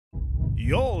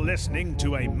You're listening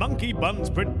to a Monkey Buns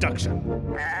production.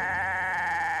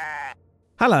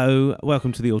 Hello,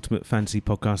 welcome to the Ultimate Fantasy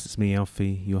Podcast. It's me,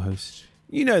 Alfie, your host.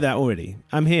 You know that already.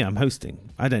 I'm here, I'm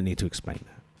hosting. I don't need to explain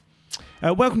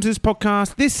that. Welcome to this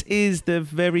podcast. This is the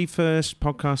very first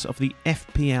podcast of the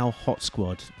FPL Hot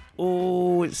Squad.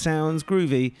 Oh, it sounds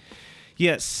groovy.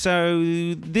 Yes,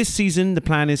 so this season the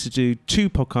plan is to do 2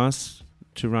 podcasts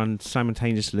to run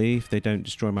simultaneously if they don't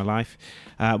destroy my life.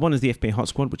 One is the FPL Hot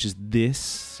Squad, which is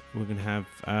this. We're going to have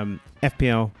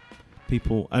FPL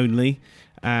people only.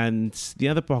 And the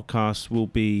other podcast will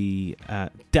be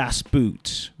Das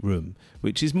Boot Room,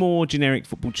 which is more generic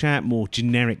football chat, more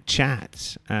generic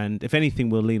chat. And if anything,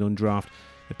 we'll lean on draft.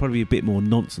 There'll probably be a bit more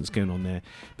nonsense going on there.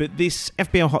 But this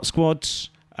FPL Hot Squad,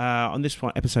 on this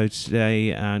episode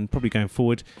today and probably going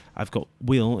forward, I've got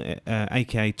Will,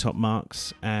 aka Top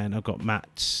Marks, and I've got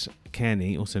Matt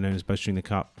Kearney, also known as Bowstring the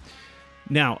Cup.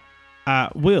 Now,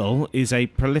 Will is a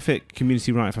prolific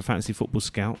community writer for Fantasy Football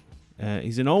Scout.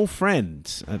 He's an old friend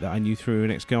that I knew through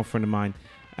an ex-girlfriend of mine.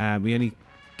 We only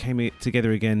came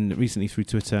together again recently through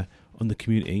Twitter on the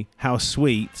community. How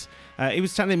sweet. He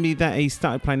was telling me that he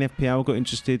started playing FPL, got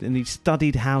interested, and he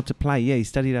studied how to play. Yeah, he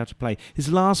studied how to play.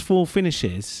 His last 4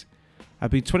 finishes have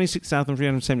been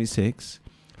 26,376,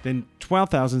 then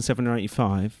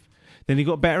 12,785. Then he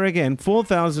got better again,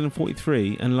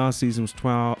 4,043, and last season was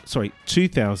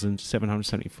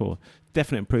 2,774.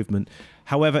 Definite improvement.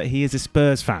 However, he is a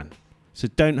Spurs fan, so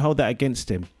don't hold that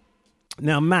against him.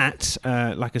 Now, Matt,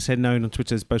 like I said, known on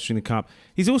Twitter as Bowstring the Cup,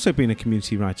 he's also been a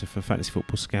community writer for Fantasy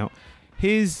Football Scout.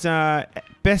 His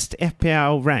best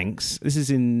FPL ranks, this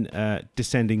is in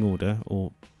descending order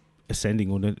or ascending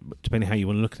order, depending how you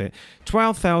want to look at it,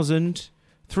 12,000,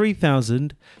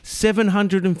 3,000,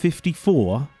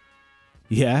 754,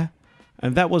 yeah,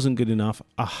 and that wasn't good enough,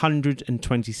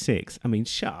 126. I mean,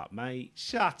 shut up, mate,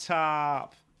 shut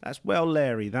up. That's well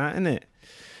Larry, that, isn't it?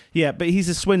 Yeah, but he's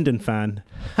a Swindon fan.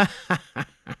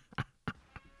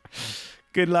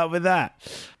 Good luck with that.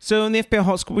 So on the FPL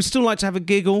Hot Squad, we still like to have a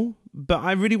giggle, but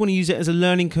I really want to use it as a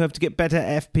learning curve to get better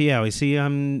at FPL. You see,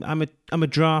 I'm a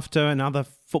drafter in other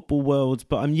football worlds,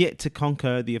 but I'm yet to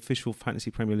conquer the official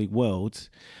Fantasy Premier League world.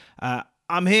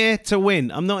 I'm here to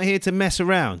win. I'm not here to mess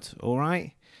around, all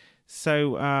right?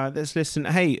 So let's listen.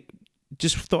 Hey,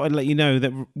 just thought I'd let you know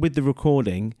that with the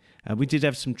recording, we did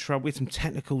have some trouble with some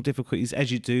technical difficulties, as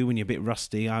you do when you're a bit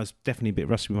rusty. I was definitely a bit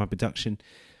rusty with my production.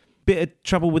 Bit of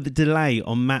trouble with the delay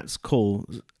on Matt's call.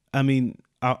 I mean,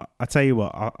 I'll tell you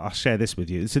what, I'll share this with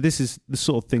you. So this is the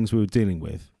sort of things we were dealing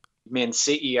with. Man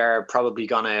City are probably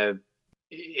going to...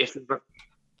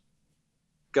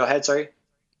 Go ahead, sorry.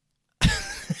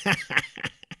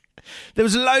 There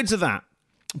was loads of that.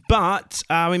 But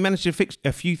we managed to fix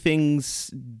a few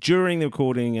things during the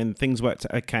recording and things worked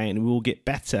okay and we will get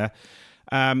better.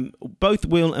 Both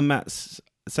Will and Matt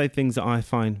say things that I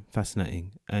find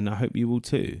fascinating and I hope you will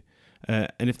too.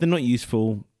 And if they're not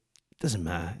useful, it doesn't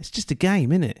matter. It's just a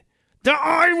game, isn't it? That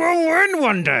I will win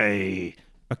one day.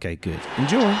 Okay, good.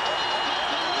 Enjoy.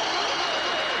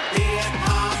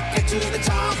 Get to the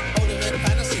top, ultimate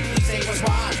fantasy, please say what's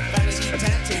right. Fantasy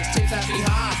tactics, tips that be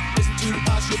hard. Listen to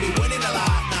us, you'll be winning a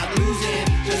lot. Not losing,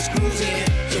 just cruising.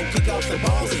 So kick off the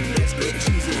balls and let's get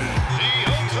choosing. The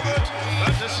Ultimate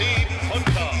Fantasy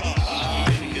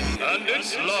Podcast. And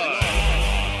it's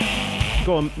live.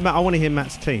 Go on, Matt, I want to hear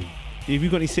Matt's team. Have you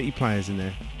got any City players in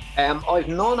there? I've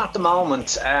none at the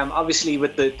moment. Obviously,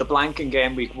 with the blanking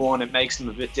game week 1, it makes them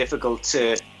a bit difficult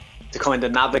to kind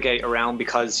of navigate around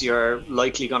because you're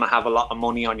likely going to have a lot of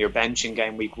money on your bench in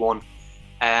game week 1.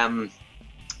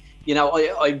 You know,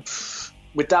 I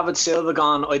with David Silva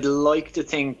gone, I'd like to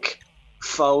think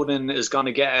Foden is going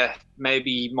to get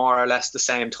maybe more or less the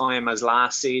same time as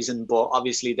last season, but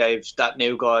obviously they've that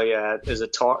new guy is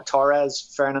it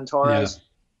Torres, Fernand Torres.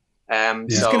 Yeah.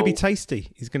 He's going to be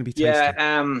tasty. He's going to be tasty. Yeah,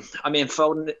 I mean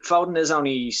Foden is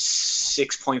only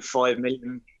 6.5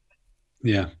 million.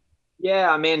 Yeah.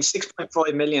 Yeah, I mean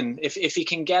 6.5 million. If he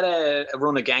can get a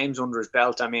run of games under his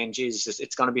belt, I mean, Jesus,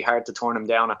 it's going to be hard to turn him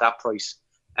down at that price.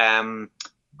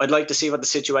 I'd like to see what the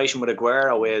situation with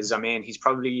Aguero is. I mean, he's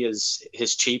probably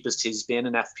his cheapest he's been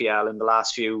in FPL in the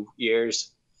last few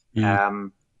years.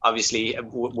 Obviously,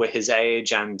 with his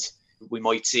age, and we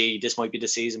might see this might be the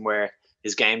season where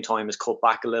his game time is cut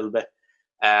back a little bit.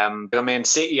 But I mean,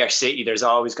 City are City. There's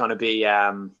always going to be,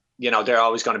 they're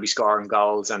always going to be scoring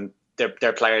goals, and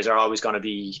their players are always going to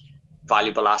be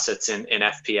valuable assets in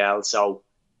FPL. So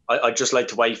I'd just like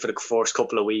to wait for the first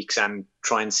couple of weeks and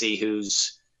try and see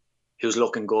who's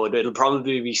looking good. It'll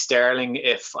probably be Sterling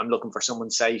if I'm looking for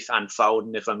someone safe, and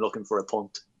Foden if I'm looking for a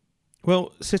punt.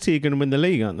 Well, City are going to win the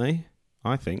league, aren't they?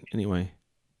 I think, anyway.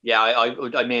 Yeah,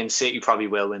 I mean, City probably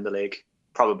will win the league.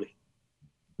 Probably.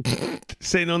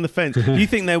 Sitting on the fence. Do you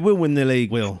think they will win the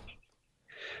league, Will?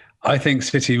 I think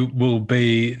City will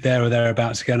be there or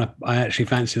thereabouts again. I actually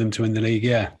fancy them to win the league,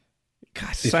 yeah.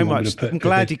 God, so much. I'm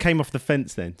glad you came off the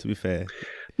fence then, to be fair.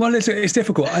 Well, it's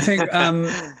difficult. I think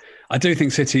I do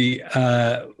think City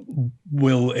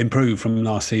will improve from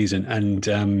last season,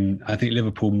 and I think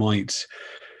Liverpool might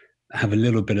have a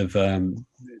little bit of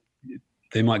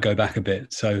they might go back a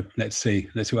bit. So let's see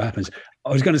what happens.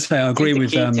 I was going to say I agree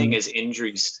with. The key thing is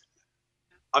injuries.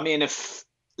 I mean, if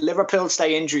Liverpool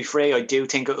stay injury free, I do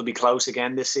think it will be close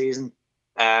again this season.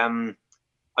 I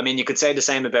mean, you could say the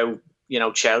same about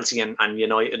Chelsea and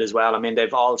United as well. I mean,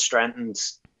 they've all strengthened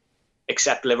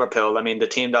except Liverpool. I mean, the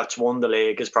team that's won the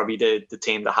league is probably the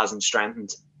team that hasn't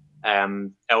strengthened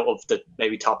out of the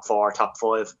maybe top 4, top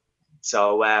 5.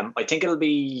 So I think it'll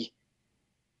be.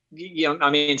 I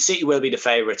mean, City will be the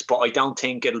favourites, but I don't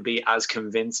think it'll be as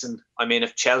convincing. I mean,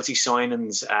 if Chelsea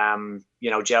signings,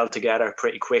 gel together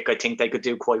pretty quick, I think they could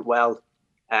do quite well.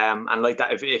 And like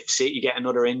that, if City get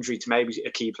another injury to maybe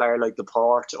a key player like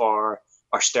Laporte or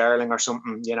Sterling or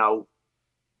something, it'll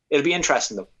be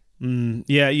interesting though.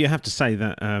 Yeah, you have to say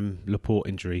that Laporte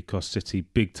injury cost City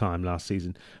big time last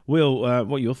season. Will,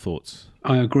 what are your thoughts?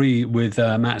 I agree with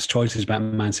Matt's choices about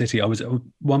Man City. At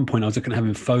one point I was looking at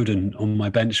having Foden on my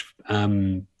bench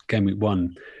game week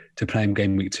 1 to play him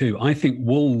game week 2. I think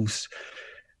Wolves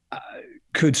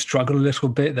could struggle a little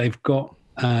bit. They've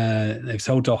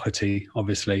sold Doherty,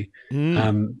 obviously.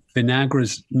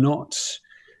 Vinagra's not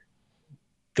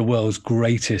the world's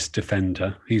greatest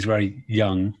defender. He's very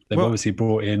young. They've obviously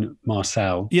brought in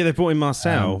Marcel. Yeah, they brought in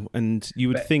Marcel, and you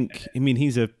would think, I mean,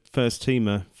 he's a first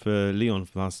teamer for Lyon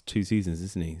for the last 2 seasons,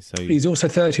 isn't he? So he's also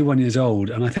 31 years old,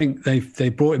 and I think they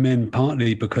brought him in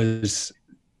partly because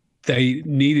they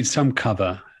needed some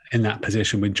cover in that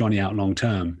position with Johnny out long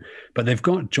term. But they've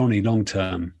got Johnny long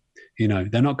term.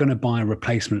 They're not going to buy a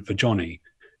replacement for Johnny.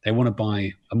 They want to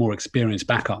buy a more experienced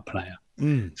backup player.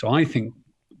 So I think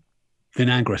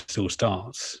Vinagra still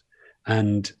starts,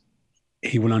 and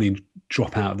he will only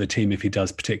drop out of the team if he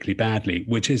does particularly badly,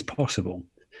 which is possible.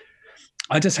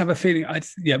 I just have a feeling,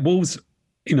 Wolves,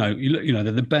 they're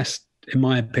the best, in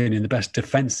my opinion, the best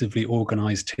defensively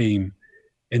organised team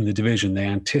in the division. They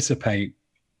anticipate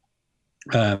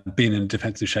being in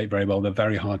defensive shape very well. They're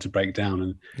very hard to break down,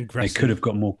 and Aggressive. They could have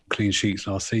got more clean sheets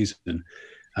last season.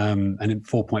 And in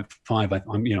 4.5,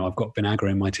 I've got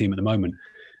Vinagra in my team at the moment.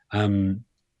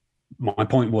 My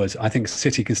point was, I think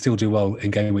City can still do well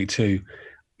in game week 2.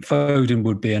 Foden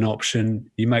would be an option.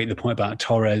 You make the point about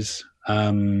Torres.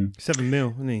 7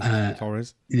 mil, isn't he?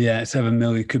 Torres. Yeah, 7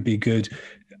 mil. It could be good.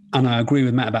 And I agree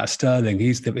with Matt about Sterling.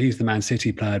 He's the Man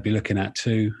City player I'd be looking at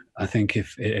too. I think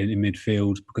if in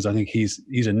midfield, because I think he's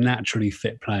a naturally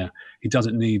fit player. He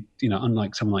doesn't need,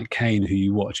 unlike someone like Kane, who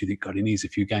you watch, you think, God, he needs a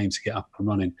few games to get up and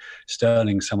running.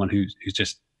 Sterling's someone who's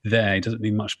just there. He doesn't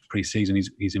need much pre-season.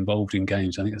 He's involved in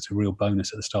games. I think that's a real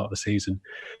bonus at the start of the season.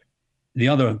 The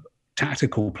other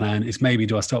tactical plan is maybe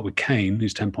do I start with Kane,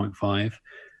 who's 10.5,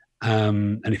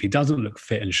 and if he doesn't look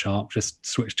fit and sharp, just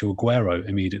switch to Aguero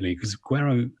immediately, because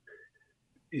Aguero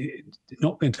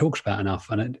not being talked about enough.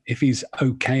 And if he's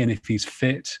okay and if he's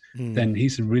fit, then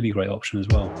he's a really great option as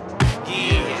well.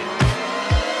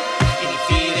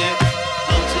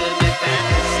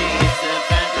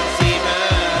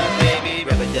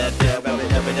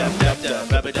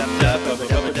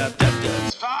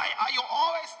 Why are you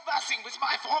always messing with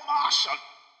my formation?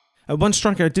 One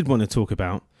striker I did want to talk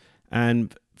about,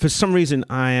 and for some reason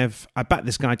I backed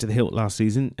this guy to the hilt last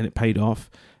season and it paid off,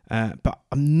 but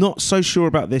I'm not so sure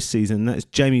about this season. That's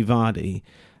Jamie Vardy.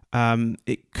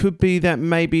 It could be that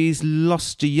maybe he's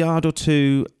lost a yard or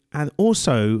two, and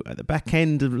also at the back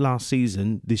end of last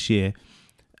season, this year,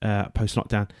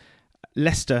 post-lockdown,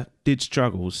 Leicester did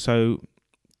struggle. So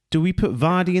do we put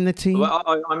Vardy in the team? Well,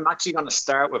 I'm actually going to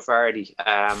start with Vardy.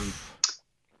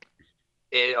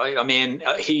 I mean,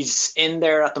 he's in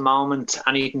there at the moment.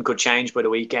 Anything could change by the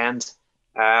weekend.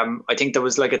 I think there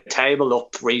was like a table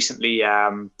up recently.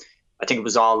 I think it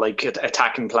was all like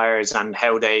attacking players and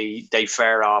how they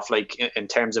fare off, like in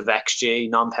terms of XG,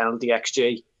 non-penalty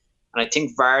XG. And I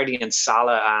think Vardy and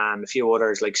Salah and a few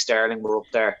others like Sterling were up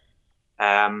there.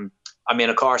 I mean,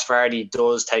 of course, Vardy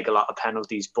does take a lot of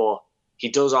penalties, but he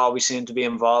does always seem to be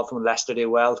involved when Leicester do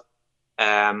well.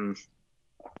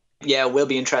 Yeah, it will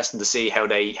be interesting to see how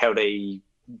they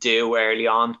do early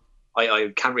on.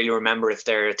 I can't really remember if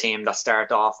they're a team that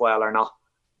start off well or not.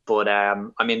 But, I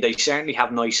mean, they certainly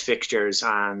have nice fixtures.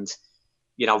 And,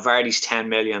 Vardy's 10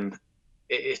 million.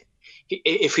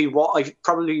 I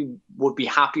probably would be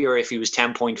happier if he was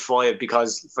 10.5,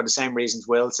 because for the same reasons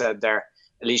Will said there,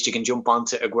 at least you can jump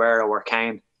onto Aguero or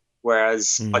Kane.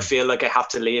 Whereas I feel like I have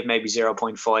to leave maybe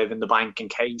 0.5 in the bank in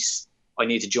case I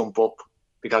need to jump up,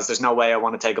 because there's no way I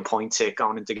want to take a point tick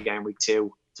going into game week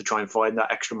 2 to try and find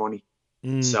that extra money.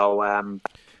 So,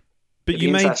 but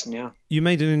you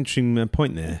made an interesting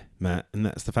point there, Matt, and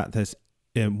that's the fact that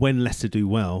when Leicester do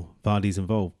well, Vardy's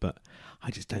involved, but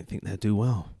I just don't think they'll do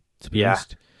well, to be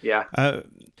honest. Yeah.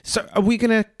 So are we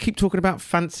going to keep talking about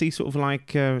fancy sort of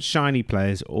like shiny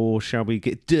players, or shall we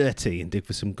get dirty and dig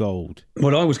for some gold?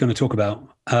 What I was going to talk about,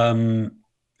 and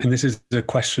this is a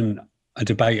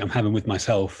debate I'm having with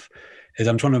myself, is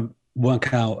I'm trying to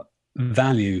work out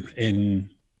value in,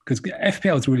 because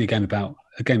FPL is really a game about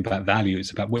value.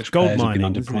 It's about which gold players mining,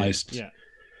 have been underpriced.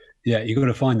 Yeah, you've got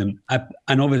to find them.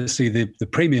 And obviously the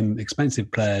premium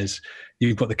expensive players,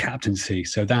 you've got the captaincy.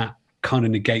 So that kind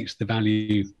of negates the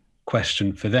value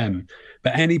question for them.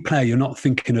 But any player you're not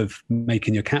thinking of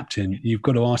making your captain, you've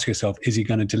got to ask yourself, is he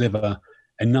going to deliver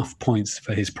enough points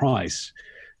for his price?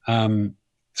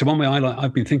 So one way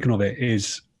I've been thinking of it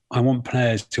is I want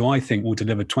players who I think will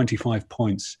deliver 25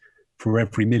 points for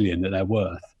every million that they're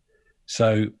worth.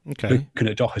 So looking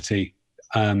at Doherty,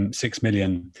 6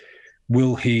 million,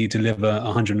 will he deliver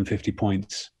 150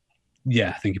 points? Yeah,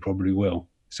 I think he probably will.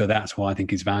 So that's why I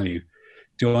think he's value.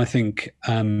 Do I think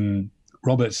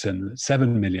Robertson,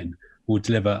 7 million, will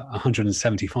deliver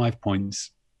 175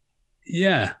 points?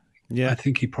 Yeah, I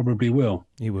think he probably will.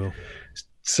 He will.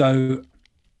 So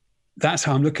that's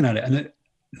how I'm looking at it. And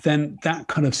then that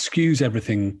kind of skews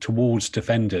everything towards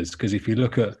defenders, because if you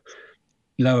look at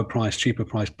lower price, cheaper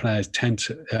price players tend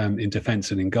to, in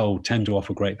defence and in goal, tend to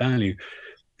offer great value.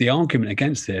 The argument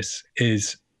against this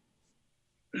is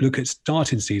look at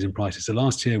starting season prices. So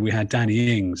last year we had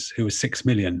Danny Ings, who was 6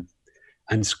 million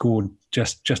and scored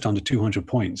just under 200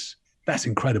 points. That's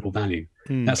incredible value.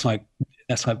 That's like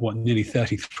what, nearly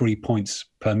 33 points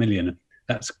per million.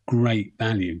 That's great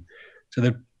value. So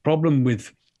the problem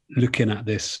with looking at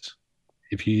this,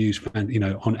 if you use, on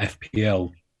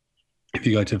FPL, if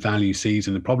you go to value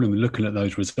season, the problem with looking at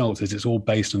those results is it's all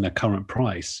based on their current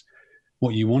price.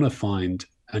 What you want to find,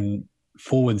 and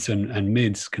forwards and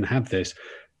mids can have this,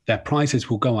 their prices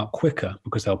will go up quicker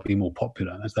because they'll be more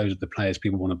popular, as those are the players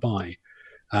people want to buy.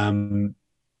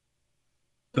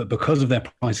 But because of their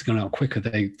prices going up quicker,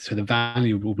 so the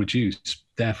value will reduce.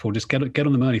 Therefore, just get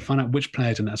on them early, find out which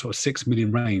players in that sort of 6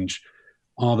 million range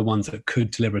are the ones that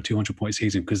could deliver a 200-point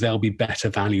season, because they'll be better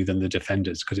value than the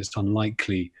defenders, because it's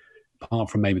unlikely, apart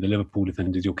from maybe the Liverpool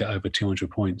defenders, you'll get over 200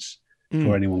 points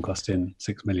for anyone costing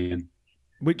 6 million.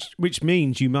 Which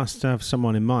means you must have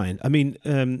someone in mind. I mean,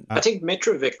 I think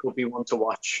Mitrovic would be one to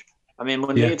watch. I mean,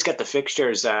 when Leeds get the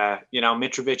fixtures,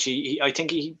 Mitrovic, I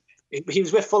think he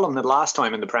was with Fulham the last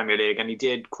time in the Premier League, and he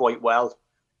did quite well.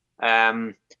 I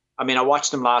mean, I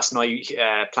watched him last night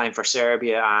playing for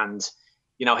Serbia, and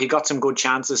he got some good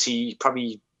chances.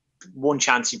 One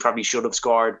chance he probably should have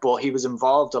scored, but he was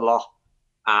involved a lot.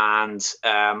 And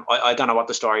I don't know what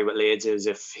the story with Leeds is,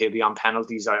 if he'll be on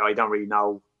penalties. I don't really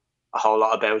know a whole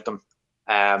lot about them.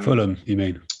 Fulham, you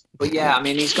mean? But yeah, I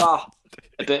mean, he's got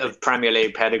a bit of Premier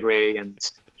League pedigree, and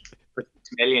for 6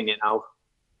 million,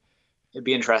 it'd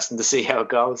be interesting to see how it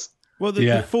goes. Well,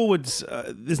 the forwards,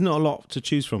 there's not a lot to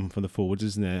choose from for the forwards,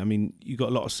 isn't there? I mean, you got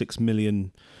a lot of 6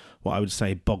 million, what I would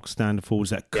say, bog standard forwards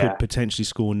that could potentially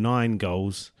score 9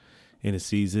 goals in a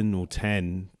season or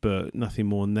 10, but nothing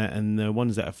more than that. And the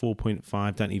ones that are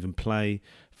 4.5 don't even play.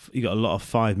 You got a lot of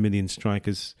 5 million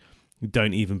strikers who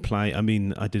don't even play. I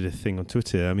mean, I did a thing on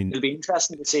Twitter. I mean, it'll be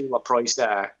interesting to see what price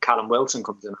Callum Wilson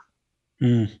comes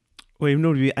in. Well, he'd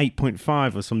normally be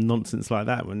 8.5 or some nonsense like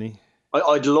that, wouldn't he?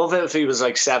 I'd love it if he was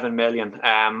like 7 million.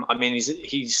 I mean,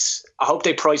 he's. I hope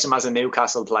they price him as a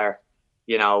Newcastle player.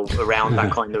 Around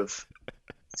that kind of.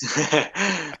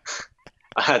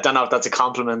 I don't know if that's a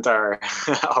compliment or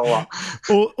what.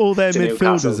 All their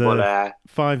midfielders are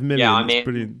 5 million. Yeah, I mean,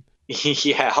 brilliant.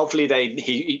 Yeah, hopefully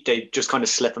they just kind of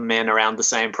slip him in around the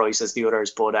same price as the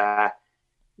others. But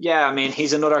yeah, I mean,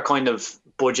 he's another kind of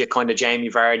budget kind of Jamie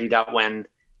Vardy, that when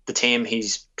the team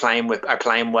he's playing with are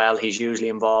playing well, he's usually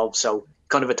involved. So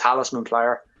kind of a talisman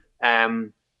player.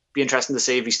 Be interesting to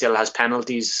see if he still has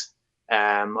penalties.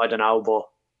 I don't know, but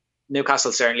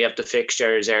Newcastle certainly have the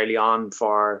fixtures early on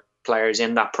for players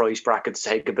in that price bracket to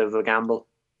take a bit of a gamble.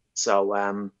 So,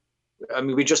 I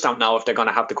mean, we just don't know if they're going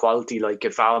to have the quality, like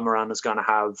if Almiron is going to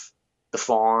have the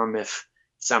form, if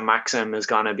Sam Maxim is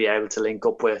going to be able to link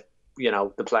up with,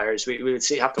 the players. We would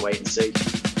have to wait and see.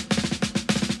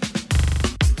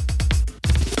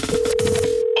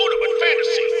 Ultimate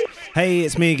Fantasy. Hey,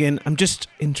 it's me again. I'm just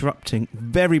interrupting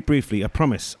very briefly. I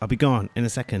promise I'll be gone in a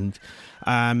second.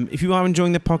 If you are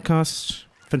enjoying the podcast,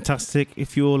 fantastic.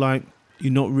 If you're like,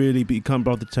 you're not really, but you can't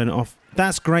bother to turn it off,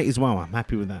 that's great as well. I'm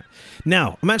happy with that.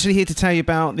 Now, I'm actually here to tell you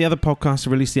about the other podcast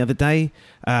I released the other day.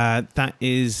 That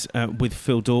is with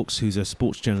Phil Dawkes, who's a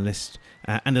sports journalist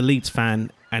and a Leeds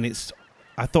fan. And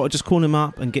I thought I'd just call him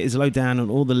up and get his lowdown on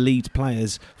all the Leeds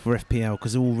players for FPL,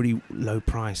 because they're all really low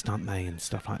priced, aren't they, and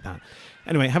stuff like that.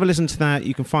 Anyway, have a listen to that.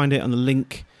 You can find it on the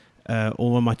link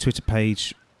or on my Twitter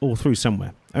page or through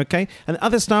somewhere. Okay? And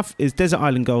other stuff is Desert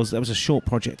Island Goals. That was a short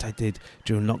project I did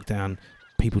during lockdown.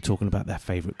 People talking about their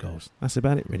favourite goals. That's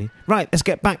about it, really. Right, let's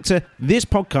get back to this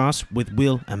podcast with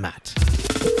Will and Matt.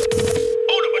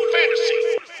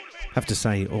 Have to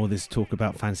say, all this talk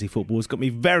about fantasy football has got me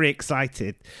very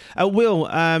excited. Will,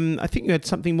 I think you had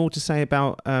something more to say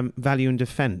about value and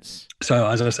defence. So,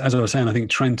 as I was saying, I think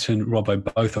Trent and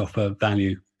Robbo both offer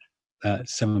value at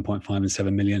 7.5 and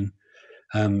 7 million.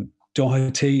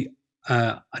 Doherty,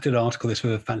 I did an article this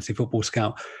with a Fantasy Football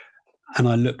Scout, and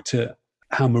I looked at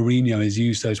how Mourinho has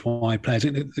used those wide players.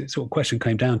 The sort of question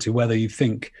came down to whether you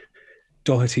think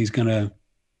Doherty's going to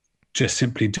just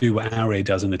simply do what Aurier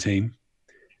does in the team,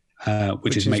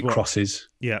 which is make crosses.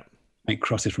 Yeah. Make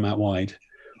crosses from out wide.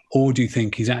 Or do you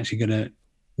think he's actually going to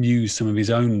use some of his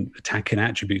own attacking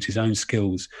attributes, his own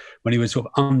skills, when he would sort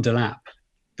of underlap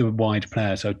the wide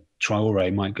player? So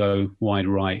Traore might go wide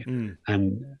right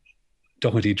and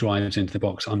Doherty drives into the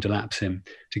box, underlaps him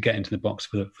to get into the box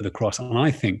for the cross. And I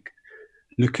think,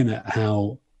 looking at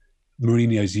how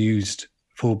Mourinho's used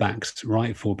fullbacks,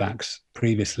 right fullbacks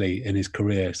previously in his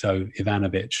career, so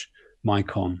Ivanovic,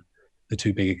 Maicon, the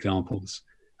two big examples,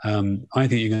 I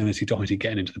think you're going to see Doherty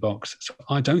getting into the box. So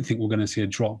I don't think we're going to see a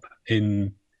drop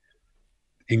in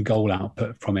goal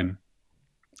output from him.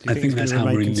 I think that's how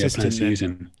Mourinho plans to use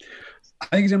him. I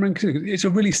think he's going to remain consistent. It's a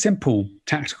really simple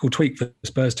tactical tweak for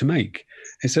Spurs to make.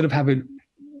 Instead of having,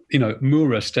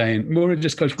 Moura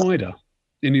just goes wider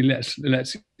and he lets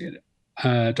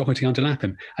Doherty underlap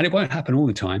him. And it won't happen all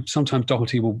the time. Sometimes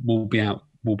Doherty will be out,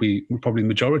 probably the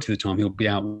majority of the time, he'll be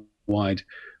out wide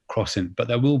crossing. But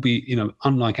there will be,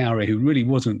 unlike Aurier, who really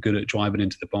wasn't good at driving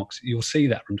into the box, you'll see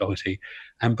that from Doherty.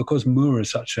 And because Moura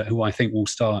is who I think will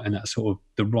start in that sort of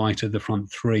the right of the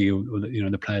front three, or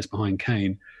the players behind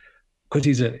Kane, because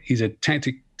he's a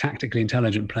tactically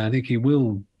intelligent player, I think he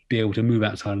will be able to move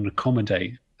outside and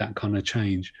accommodate that kind of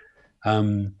change.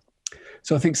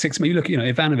 So I think 6 million. You look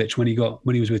at Ivanovic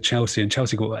when he was with Chelsea, and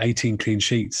Chelsea got 18 clean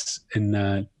sheets in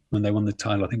when they won the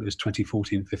title. I think it was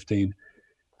 2014-15,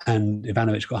 and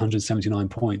Ivanovic got 179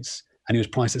 points, and he was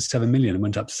priced at 7 million and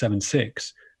went up to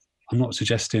 7.6. I'm not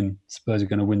suggesting Spurs are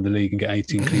going to win the league and get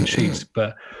 18 clean sheets,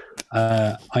 but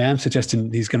I am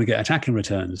suggesting he's going to get attacking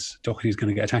returns. Doherty's going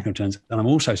to get attacking returns. And I'm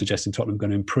also suggesting Tottenham are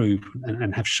going to improve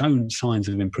and have shown signs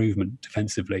of improvement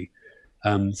defensively.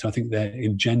 So I think their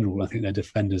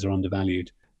defenders are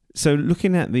undervalued. So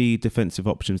looking at the defensive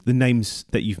options, the names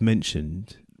that you've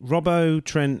mentioned, Robbo,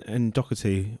 Trent and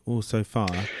Doherty all so far,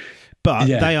 but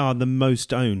they are the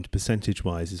most owned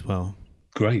percentage-wise as well.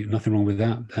 Great, nothing wrong with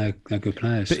that. They're good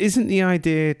players. But isn't the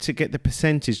idea to get the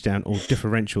percentage down, or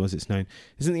differential as it's known,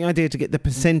 isn't the idea to get the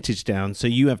percentage down so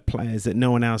you have players that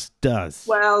no one else does?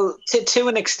 Well, to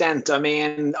an extent. I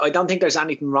mean, I don't think there's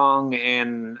anything wrong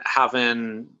in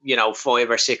having,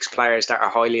 5 or 6 players that are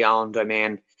highly owned. I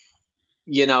mean,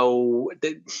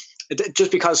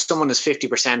 just because someone is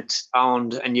 50%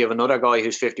 owned and you have another guy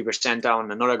who's 50%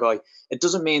 owned, another guy, it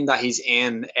doesn't mean that he's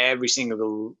in every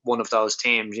single one of those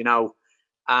teams,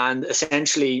 And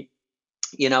essentially,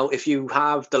 if you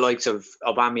have the likes of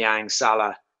Aubameyang,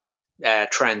 Salah,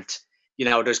 Trent,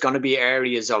 there's going to be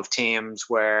areas of teams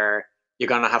where you're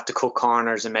going to have to cut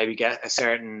corners and maybe get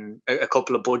a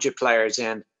couple of budget players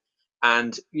in.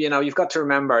 And, you've got to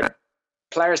remember,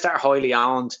 players that are highly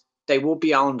owned, they will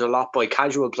be owned a lot by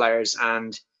casual players.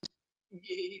 And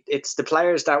it's the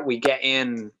players that we get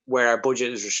in where our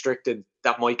budget is restricted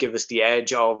that might give us the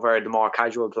edge over the more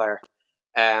casual player.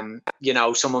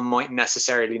 Someone mightn't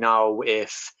necessarily know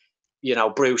if,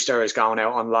 Brewster is going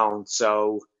out on loan.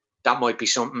 So that might be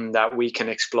something that we can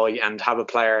exploit and have a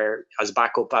player as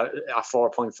backup at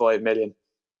 4.5 million,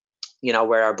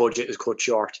 where our budget is cut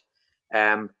short.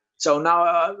 So now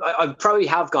I probably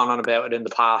have gone on about it in the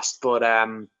past, but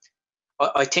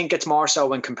I think it's more so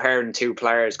when comparing two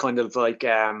players, kind of like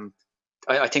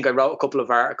I think I wrote a couple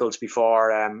of articles before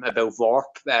about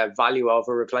VORP, value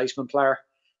over replacement player.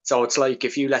 So it's like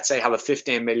if you, let's say, have a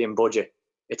 15 million budget,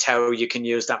 it's how you can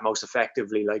use that most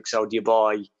effectively. Like, so do you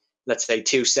buy, let's say,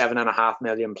 2 7.5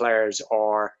 million players,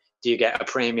 or do you get a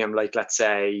premium, like, let's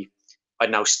say, I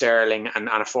don't know, Sterling and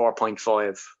a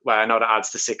 4.5. Well, I know that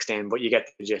adds to 16, but you get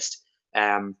the gist.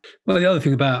 Well, the other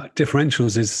thing about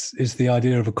differentials is the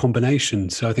idea of a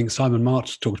combination. So I think Simon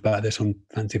March talked about this on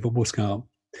Fantasy Football Scout.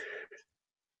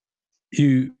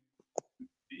 A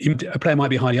player might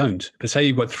be highly owned, but say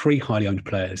you've got 3 highly owned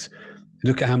players.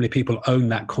 Look at how many people own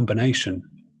that combination, and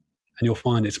you'll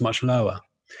find it's much lower.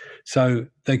 So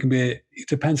they can be. It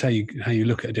depends how you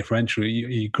look at a differential.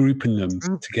 You're grouping them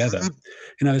together.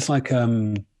 It's like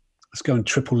let's go and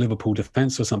triple Liverpool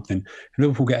defence or something. If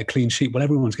Liverpool get a clean sheet, well,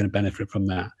 everyone's going to benefit from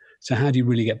that. So how do you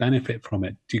really get benefit from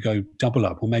it? Do you go double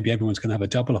up, or maybe everyone's going to have a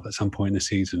double up at some point in the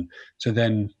season? So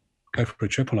then go for a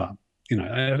triple up.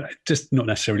 Just not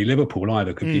necessarily Liverpool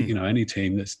either. Could be any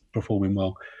team that's performing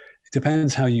well. It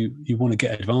depends how you want to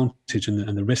get advantage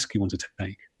and the risk you want to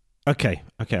take. Okay,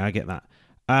 I get that.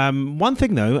 One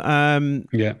thing though,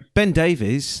 Ben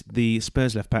Davies, the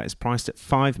Spurs left back, is priced at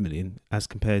 5 million as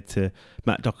compared to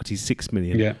Matt Doherty's 6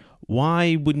 million. Yeah.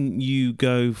 Why wouldn't you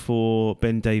go for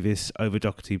Ben Davies over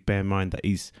Doherty? Bear in mind that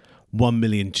he's 1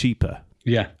 million cheaper.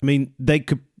 Yeah. I mean, they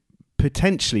could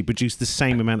potentially produce the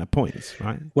same amount of points,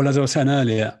 right? Well, as I was saying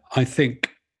earlier, I think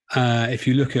if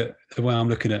you look at the way I'm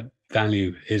looking at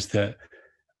value, is that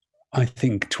I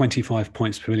think 25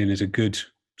 points per million is a good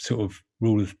sort of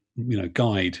rule of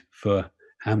guide for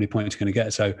how many points you're going to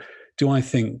get. So do I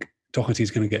think Doherty's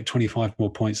going to get 25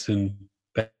 more points than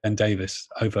Ben Davies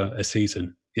over a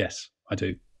season? Yes, I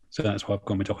do. So that's why I've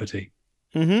gone with Doherty.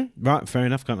 Mm-hmm. Right, fair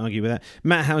enough. Can't argue with that.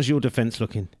 Matt, how's your defence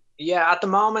looking? Yeah, at the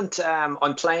moment,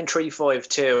 I'm playing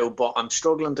 3-5-2, but I'm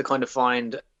struggling to kind of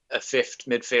find a fifth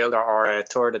midfielder or a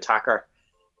third attacker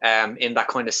in that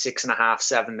kind of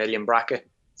 6.5-7 million bracket.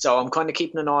 So I'm kind of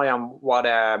keeping an eye on what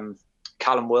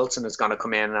Callum Wilson is going to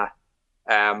come in at.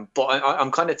 But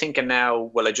I'm kind of thinking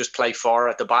now, will I just play 4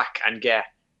 at the back and get,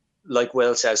 like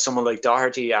Will says, someone like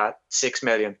Doherty at 6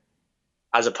 million,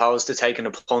 as opposed to taking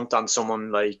a punt on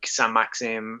someone like Sam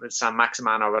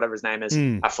Maximan or whatever his name is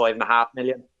at 5.5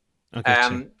 million.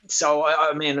 Okay, so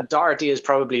I mean, Doherty is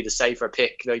probably the safer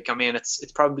pick. Like, I mean,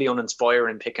 it's probably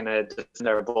uninspiring picking a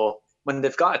defender, but when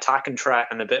they've got attacking threat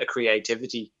and a bit of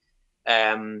creativity,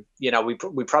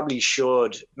 we probably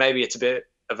should. Maybe it's a bit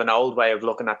of an old way of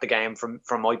looking at the game from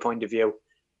my point of view,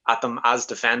 at them as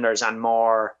defenders and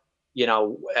more,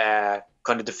 kind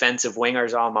of defensive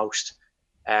wingers almost.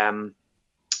 I'm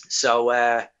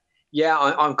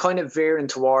kind of veering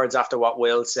towards, after what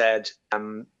Will said,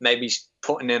 maybe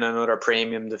putting in another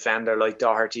premium defender like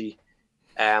Doherty.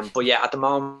 But yeah, at the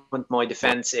moment, my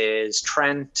defence is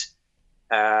Trent,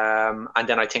 and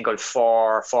then I think I've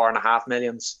 4.5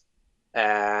 millions.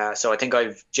 So I think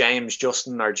I've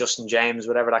Justin James,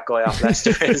 whatever that guy off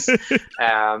Leicester is.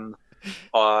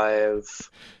 I've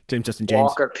Justin James,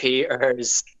 Walker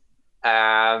Peters.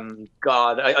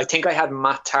 I think I had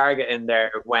Matt Targett in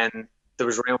there when there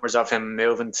was rumours of him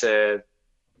moving to,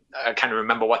 I can't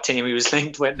remember what team he was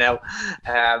linked with now.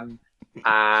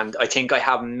 And I think I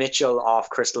have Mitchell off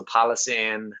Crystal Palace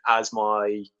in as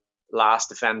my last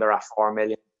defender at 4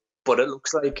 million. But it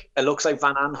looks like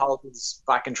Van Aanholt is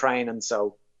back in training.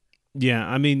 So yeah,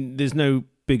 I mean, there's no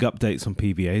big updates on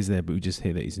PVAs there, but we just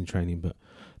hear that he's in training. But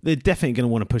they're definitely going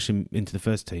to want to push him into the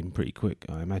first team pretty quick,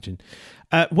 I imagine.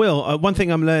 Will, one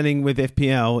thing I'm learning with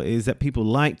FPL is that people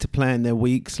like to plan their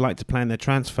weeks, like to plan their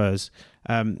transfers.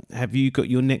 Have you got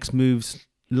your next moves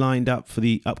lined up for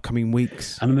the upcoming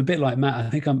weeks? And I'm a bit like Matt. I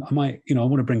think I might, I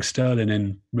want to bring Sterling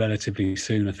in relatively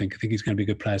soon. I think he's going to be a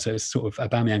good player. So it's sort of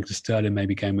Aubameyang to Sterling,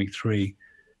 maybe game week 3.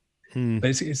 But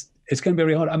it's going to be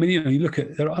very hard. I mean, you look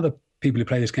at, there are other people who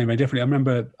play this game very differently. I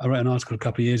remember I wrote an article a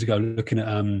couple of years ago looking at,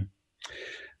 I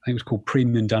think it was called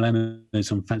Premium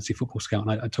Dilemmas on Fantasy Football Scout.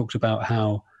 And I talked about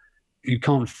how you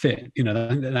can't fit,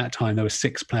 at that time there were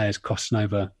 6 players costing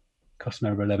over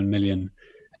 11 million, and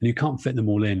you can't fit them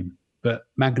all in. But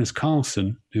Magnus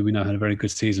Carlsen, who we know had a very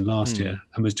good season last year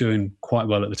and was doing quite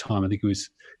well at the time, I think he was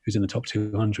in the top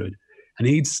 200, and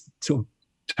he'd sort of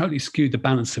totally skewed the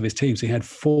balance of his team. So he had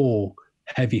 4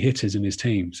 heavy hitters in his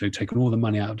team. So he'd taken all the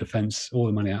money out of defence, all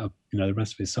the money out of the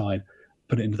rest of his side,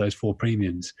 put it into those 4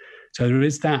 premiums. So there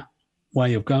is that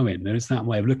way of going. There is that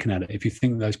way of looking at it. If you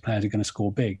think those players are going to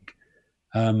score big,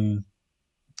 I'm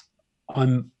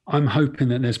hoping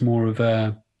that there's more of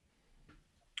a.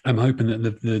 I'm hoping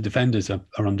that the defenders are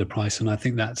underpriced, and I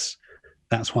think that's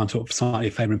why I'm sort of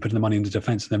slightly favouring putting the money into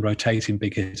defence and then rotating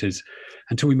big hitters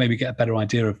until we maybe get a better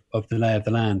idea of the lay of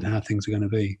the land, how things are going to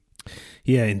be.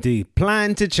 Yeah, indeed.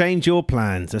 Plan to change your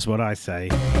plans. That's what I say.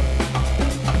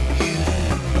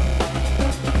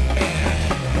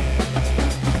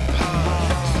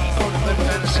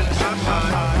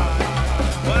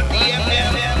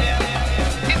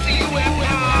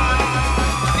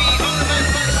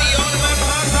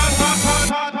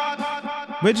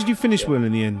 Where did you finish, Will,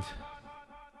 in the end?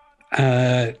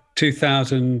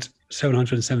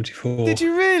 2,774. Did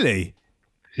you really?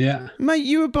 Yeah. Mate,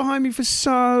 you were behind me for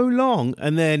so long.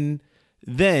 And then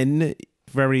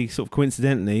very sort of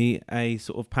coincidentally, a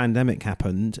sort of pandemic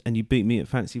happened and you beat me at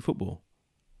fantasy football.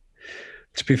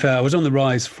 To be fair, I was on the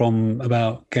rise from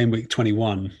about game week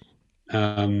 21.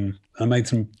 I made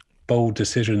some bold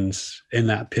decisions in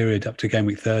that period up to game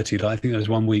week 30. Like, I think there was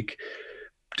one week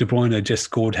De Bruyne just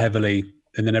scored heavily,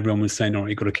 and then everyone was saying, all right,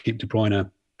 you've got to keep De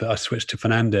Bruyne. But I switched to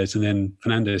Fernandes, and then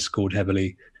Fernandes scored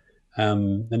heavily.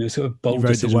 And it was sort of bold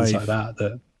decisions like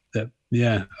that,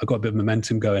 yeah, I got a bit of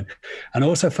momentum going. And I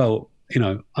also felt,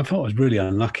 I was really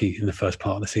unlucky in the first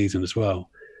part of the season as well.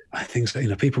 I think so,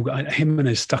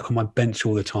 Jimenez stuck on my bench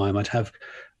all the time. I'd have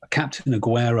Captain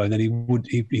Aguero, and then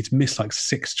he'd miss like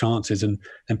 6 chances, and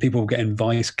people were getting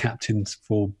vice captains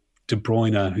for De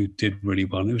Bruyne, who did really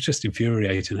well. And it was just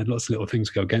infuriating. I had lots of little things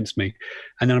go against me.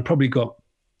 And then I probably got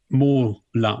more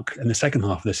luck in the second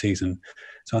half of the season.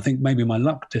 So I think maybe my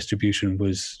luck distribution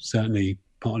was certainly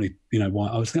partly, why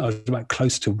I was about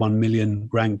close to 1 million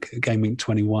rank at game week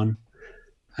 21,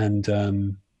 and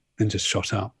then just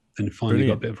shot up. And finally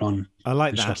got a bit of run. I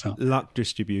like that luck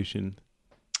distribution.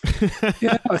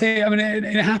 Yeah,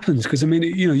 it happens because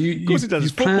you. Of course, it does.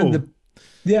 It's football.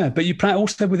 But you plan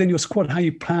also within your squad how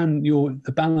you plan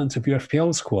the balance of your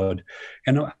FPL squad,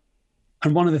 and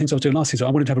one of the things I was doing last season,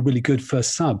 I wanted to have a really good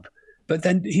first sub, but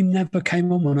then he never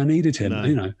came on when I needed him.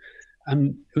 No.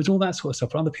 And it was all that sort of stuff.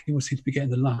 But other people seem to be getting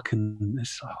the luck, and it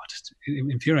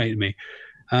infuriated me.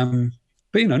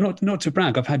 But not to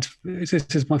brag, this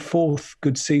is my 4th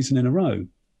good season in a row.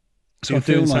 So I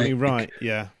feel something right,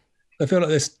 yeah. I feel like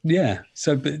this, yeah.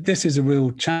 So, but this is a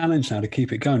real challenge now to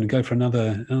keep it going and go for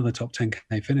another top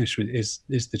 10k finish is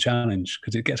the challenge,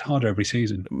 because it gets harder every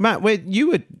season. Matt, where you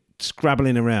were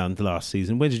scrabbling around last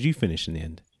season, where did you finish in the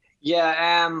end?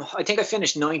 Yeah, I think I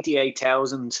finished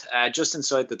 98,000, just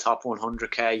inside the top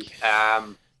 100k.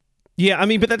 Yeah,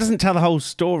 but that doesn't tell the whole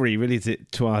story, really,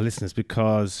 to our listeners,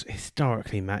 because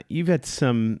historically, Matt, you've had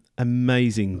some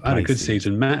amazing places. I had a good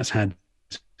season. Matt's had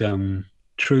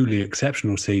truly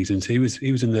exceptional seasons. He was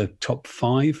in the top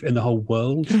 5 in the whole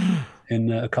world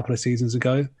in a couple of seasons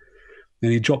ago.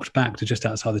 Then he dropped back to just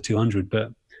outside the 200. But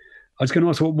I was going to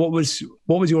ask, what was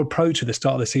your approach at the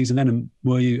start of the season then? And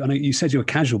were you? I know you said you were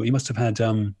casual, but you must have had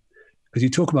because you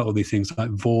talk about all these things like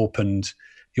VORP, and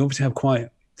you obviously have quite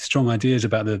strong ideas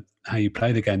about how you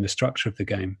play the game, the structure of the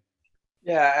game.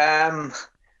 Yeah,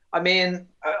 I didn't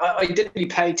really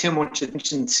pay too much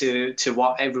attention to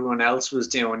what everyone else was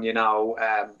doing, you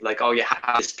have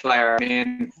this player.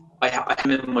 I had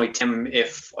him in my team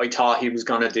if I thought he was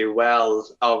going to do well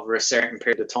over a certain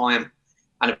period of time.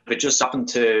 And if it just happened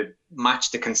to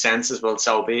match the consensus, well,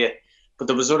 so be it. But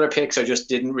there was other picks I just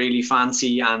didn't really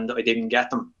fancy, and I didn't get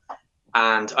them.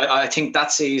 And I think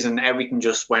that season, everything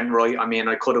just went right.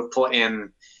 I could have put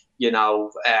in, I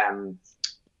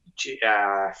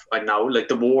don't know, like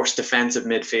the worst defensive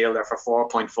midfielder for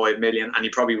 4.5 million, and he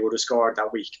probably would have scored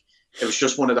that week. It was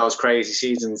just one of those crazy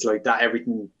seasons like that.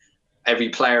 Every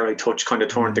player I touched kind of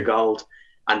turned to gold.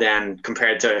 And then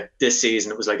compared to this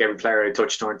season, it was like every player I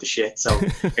touched turned to shit. So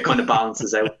it kind of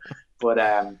balances out. But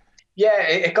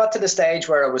it got to the stage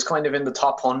where I was kind of in the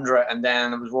top 100, and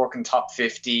then I was working top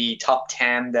 50, top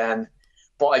 10 then.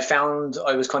 But I found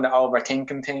I was kind of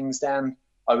overthinking things then.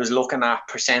 I was looking at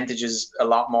percentages a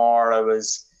lot more. I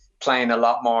was playing a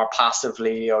lot more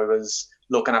passively. I was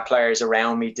looking at players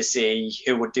around me to see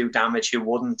who would do damage, who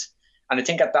wouldn't. And I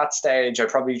think at that stage, I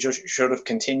probably just should have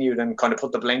continued and kind of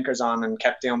put the blinkers on and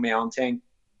kept doing my own thing.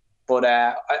 But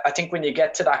I think when you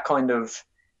get to that kind of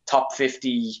top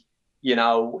 50,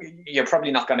 you're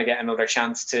probably not going to get another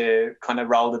chance to kind of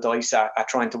roll the dice at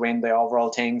trying to win the overall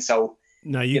thing. So,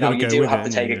 no, you do have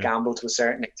to take a gamble to a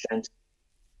certain extent.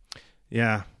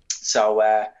 Yeah. So,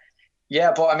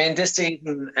 but this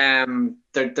season,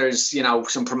 there's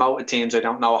some promoted teams I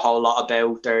don't know a whole lot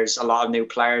about. There's a lot of new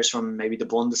players from maybe the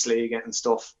Bundesliga and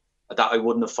stuff that I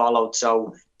wouldn't have followed.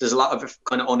 So there's a lot of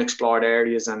kind of unexplored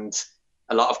areas and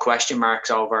a lot of question marks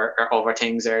over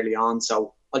things early on.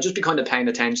 So I'll just be kind of paying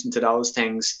attention to those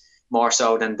things more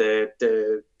so than the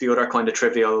other kind of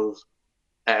trivial,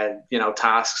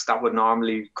 tasks that would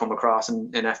normally come across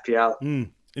in FPL.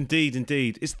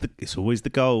 Indeed. It's always the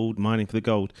gold, mining for the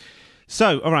gold.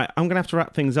 So, all right, I'm going to have to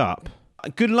wrap things up.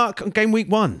 Good luck on game week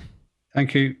 1.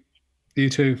 Thank you. You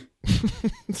too.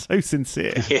 So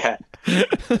sincere. Yeah. I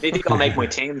need to go make my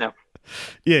team now.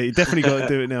 Yeah, you definitely got to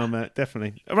do it now, Matt.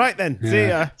 Definitely. All right, then. Yeah. See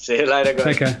ya. See you later, guys.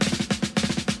 Take care.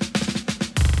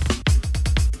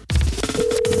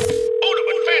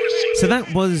 So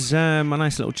that was a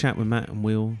nice little chat with Matt and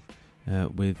Will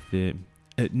with the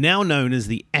now known as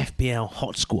the FPL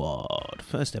Hot Squad.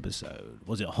 First episode.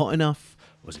 Was it hot enough?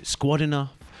 Was it squad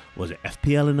enough? Was it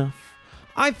FPL enough?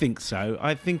 I think so.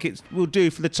 I think it will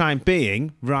do for the time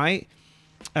being, right?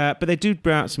 But they do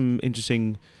bring out some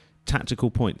interesting tactical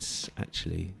points,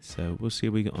 actually. So we'll see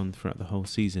how we get on throughout the whole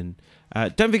season.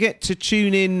 Don't forget to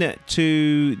tune in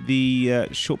to the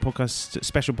short podcast,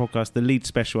 special podcast, the lead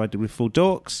special I did with Full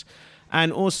Dorks.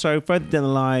 And also, further down the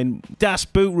line, Das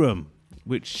Boot Room,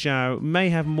 which may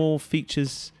have more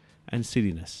features and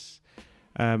silliness.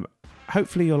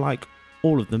 Hopefully you'll like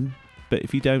all of them, but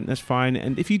if you don't, that's fine.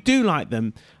 And if you do like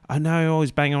them, I know I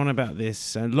always bang on about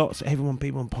this, and people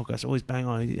on podcasts always bang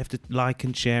on. You have to like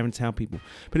and share and tell people.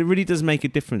 But it really does make a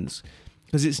difference,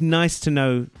 because it's nice to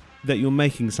know that you're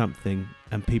making something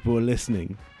and people are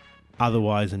listening.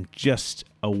 Otherwise, I'm just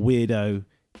a weirdo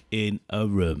in a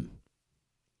room.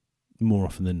 More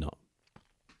often than not.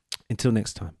 Until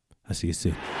next time, I'll see you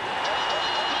soon.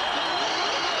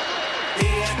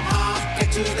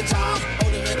 Get to the top,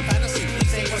 ultimate fantasy,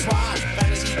 these ain't what's wrong.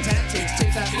 Fantasy tactics,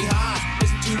 tips that be hard.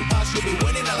 Listen to us, you'll be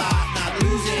winning a lot. Not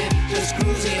losing, just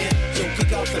cruising. So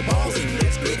kick off the balls and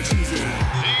let's get choosing.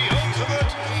 The Ultimate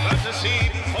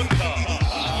Fantasy Podcast.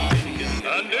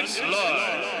 And it's live.